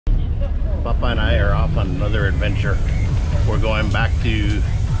Papa and I are off on another adventure. We're going back to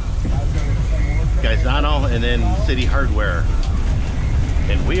Gaisano and then Citi Hardware.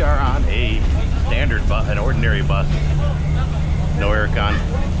 And we are on a standard bus, an ordinary bus. No aircon.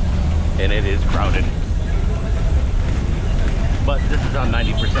 And it is crowded. But this is how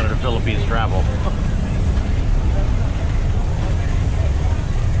 90% of the Philippines travel.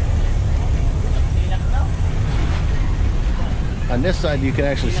 On this side you can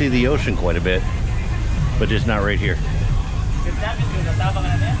actually see the ocean quite a bit, but just not right here.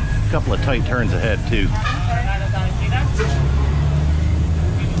 A couple of tight turns ahead too.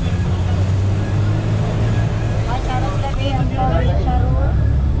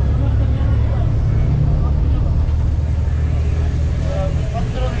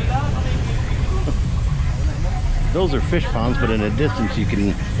 Those are fish ponds, but in a distance you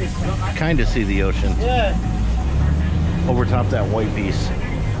can kind of see the ocean over top that white piece.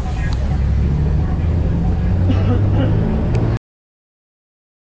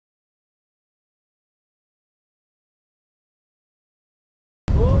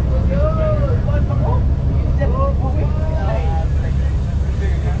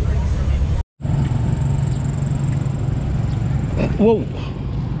 Whoa!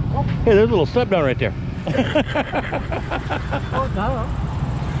 Hey, there's a little step down right there.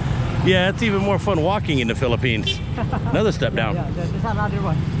 Yeah, it's even more fun walking in the Philippines. Another step down. Yeah, there's another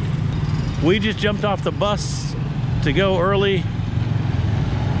one. We just jumped off the bus to go early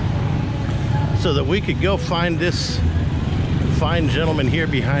so that we could go find this fine gentleman here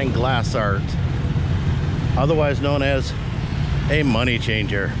behind Glass Art, otherwise known as a money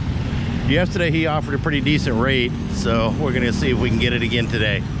changer. Yesterday he offered a pretty decent rate, so we're gonna see if we can get it again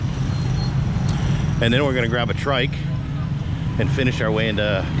today. And then we're gonna grab a trike and finish our way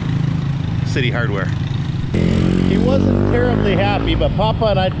into Citi Hardware. He wasn't terribly happy, but Papa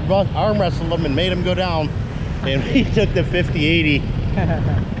and I arm wrestled him and made him go down, and he took the 50-80.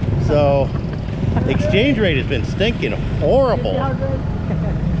 So exchange rate has been stinking horrible.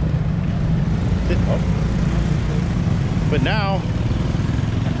 But now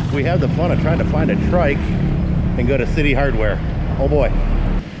we have the fun of trying to find a trike and go to Citi Hardware. Oh boy.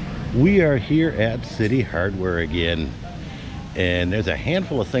 We are here at Citi Hardware again, and there's a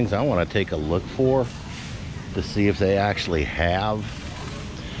handful of things I want to take a look for to see if they actually have.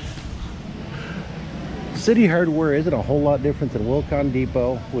 Citi Hardware isn't a whole lot different than Wilcon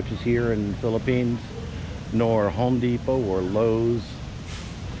Depot, which is here in the Philippines, nor Home Depot or Lowe's.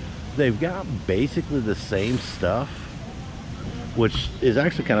 They've got basically the same stuff, which is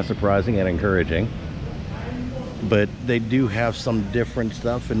actually kind of surprising and encouraging. But they do have some different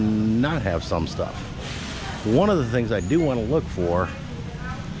stuff and not have some stuff. One of the things I do want to look for,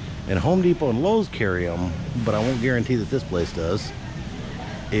 and Home Depot and Lowe's carry them, but I won't guarantee that this place does,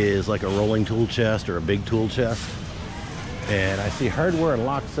 is like a rolling tool chest or a big tool chest. And I see hardware and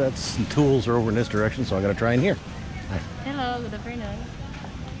lock sets and tools are over in this direction, so I'm going to try in here. Hi. Hello, good afternoon.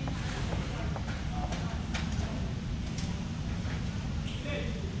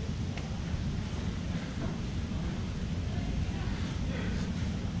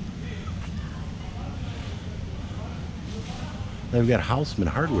 They've got Houseman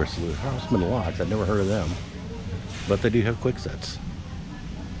Hardware Solutions, Houseman Locks. I've never heard of them, but they do have quick sets.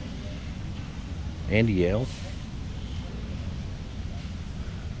 Andy Yale.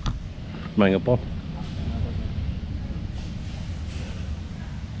 Mangapo.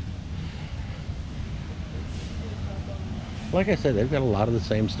 Like I said, they've got a lot of the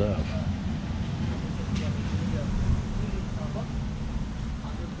same stuff.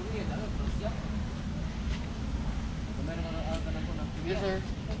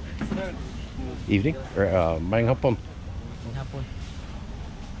 Evening? Or mayang hapon.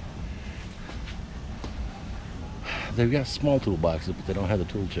 They've got small toolboxes, but they don't have the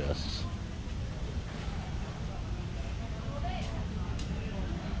tool chests.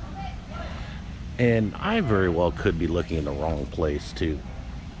 And I very well could be looking in the wrong place too.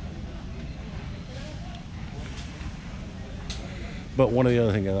 But one of the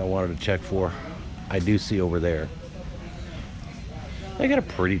other things that I wanted to check for, I do see over there. They got a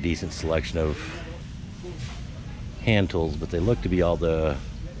pretty decent selection of hand tools, but they look to be all the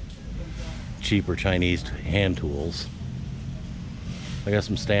cheaper Chinese hand tools. I got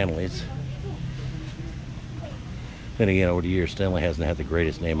some Stanleys. Then again, over the years, Stanley hasn't had the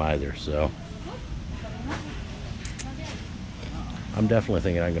greatest name either, so I'm definitely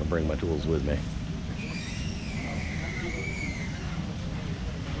thinking I'm going to bring my tools with me.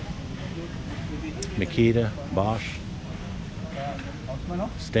 Makita, Bosch,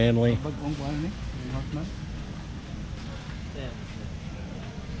 Stanley.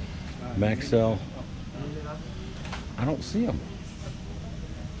 Maxell. I don't see them.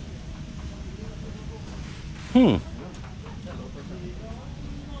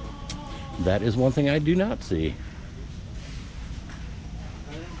 That is one thing I do not see.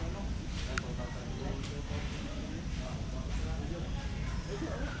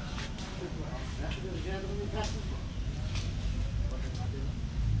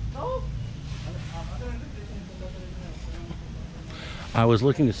 I was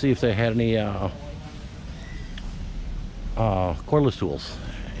looking to see if they had any cordless tools,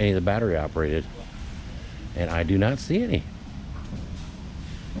 any of the battery operated, and I do not see any.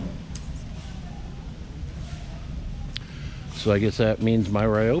 So I guess that means my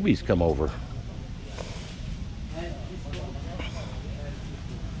Ryobi's come over.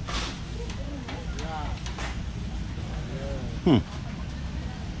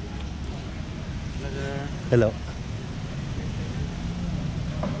 Hello.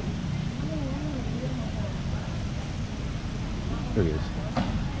 There he is.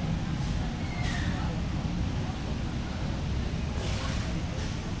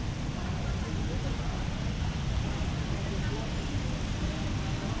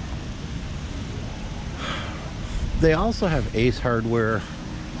 They also have Ace Hardware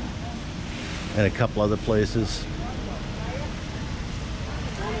and a couple other places.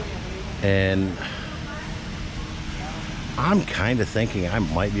 And I'm kind of thinking I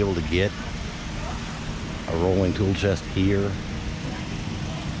might be able to get a rolling tool chest here,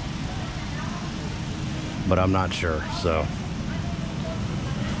 but I'm not sure. So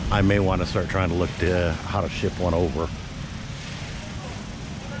I may want to start trying to look to how to ship one over.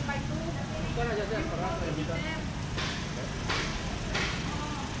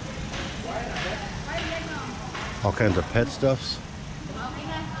 All kinds of pet stuffs,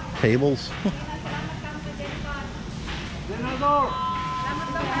 tables. You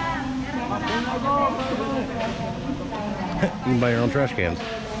can buy your own trash cans.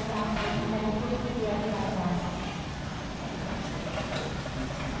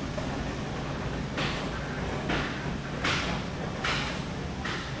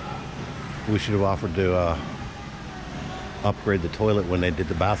 We should have offered to upgrade the toilet when they did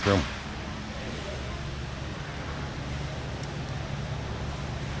the bathroom.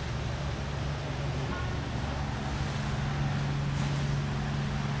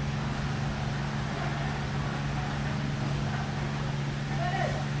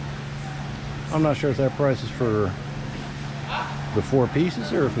 I'm not sure if that price is for the 4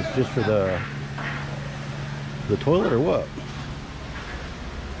 pieces or if it's just for the toilet or what.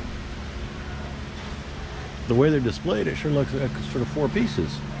 The way they're displayed, it sure looks like it's for the 4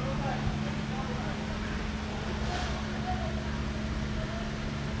 pieces.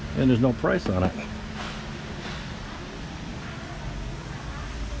 And there's no price on it.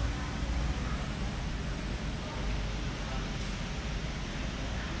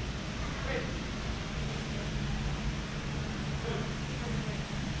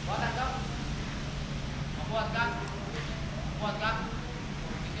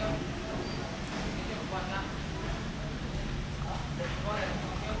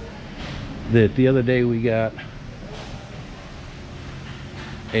 The other day we got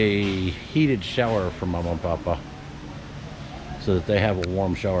a heated shower for Mama and Papa so that they have a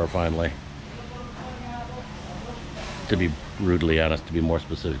warm shower finally. To be brutally honest, to be more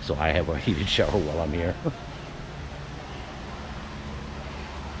specific, so I have a heated shower while I'm here.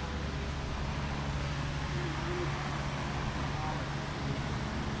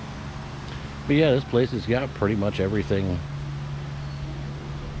 But yeah, this place has got pretty much everything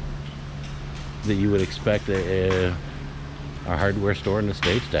that you would expect a hardware store in the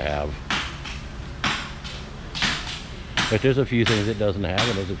States to have. But there's a few things it doesn't have,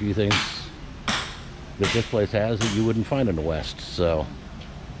 and there's a few things that this place has that you wouldn't find in the West. So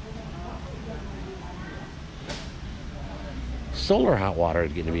solar hot water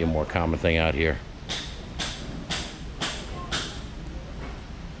is getting to be a more common thing out here.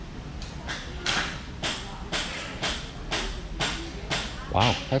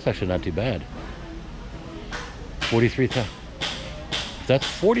 Wow, that's actually not too bad. 43,000. That's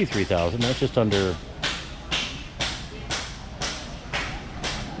 43,000. That's just under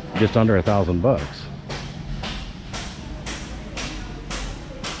 $1,000.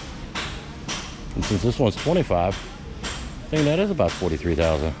 And since this one's 25, I think that is about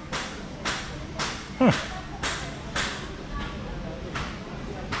 43,000. Huh.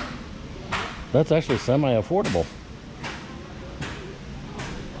 That's actually semi-affordable.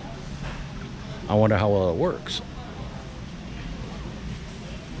 I wonder how well it works.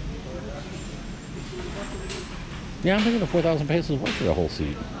 Yeah, I'm thinking the 4,000 pesos worth for the whole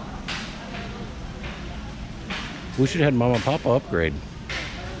seat. We should have had Mama and Papa upgrade.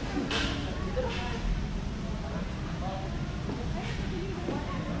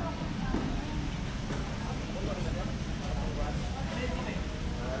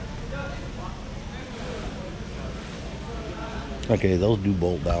 Okay, those do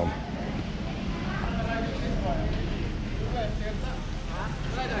bolt down.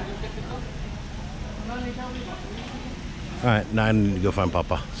 Alright, now I need to go find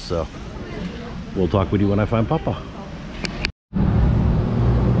Papa, so we'll talk with you when I find Papa.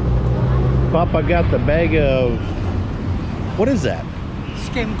 Papa got the bag of... What is that?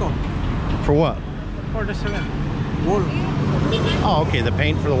 Skim coat. For what? For the cement. Wool. Oh, okay, the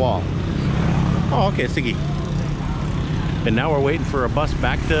paint for the wall. Oh, okay, Sige. And now we're waiting for a bus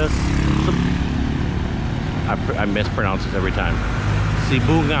back to... I mispronounce this every time.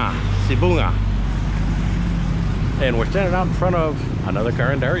 Cebu. And we're standing out in front of another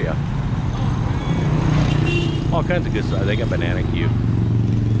Carinderia. All kinds of good stuff. They got banana Q.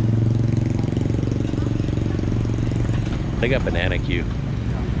 They got banana Q.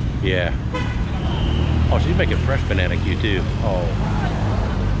 Yeah. Oh, she's making fresh banana Q too. Oh.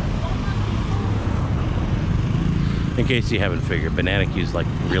 In case you haven't figured, banana Q is like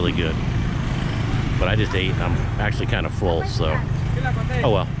really good. But I just ate and I'm actually kind of full, so.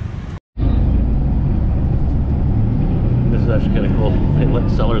 Oh well. This is actually kind of cool. They let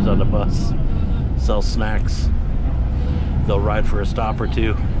sellers on the bus sell snacks. They'll ride for a stop or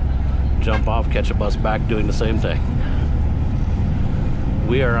two, jump off, catch a bus back, doing the same thing.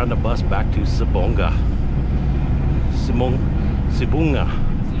 We are on the bus back to Sibonga. Sibunga.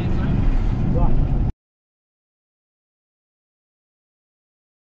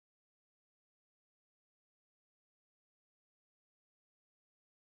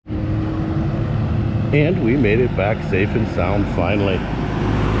 And we made it back safe and sound finally.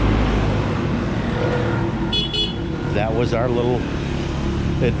 That was our little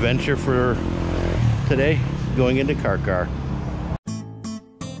adventure for today, going into Car.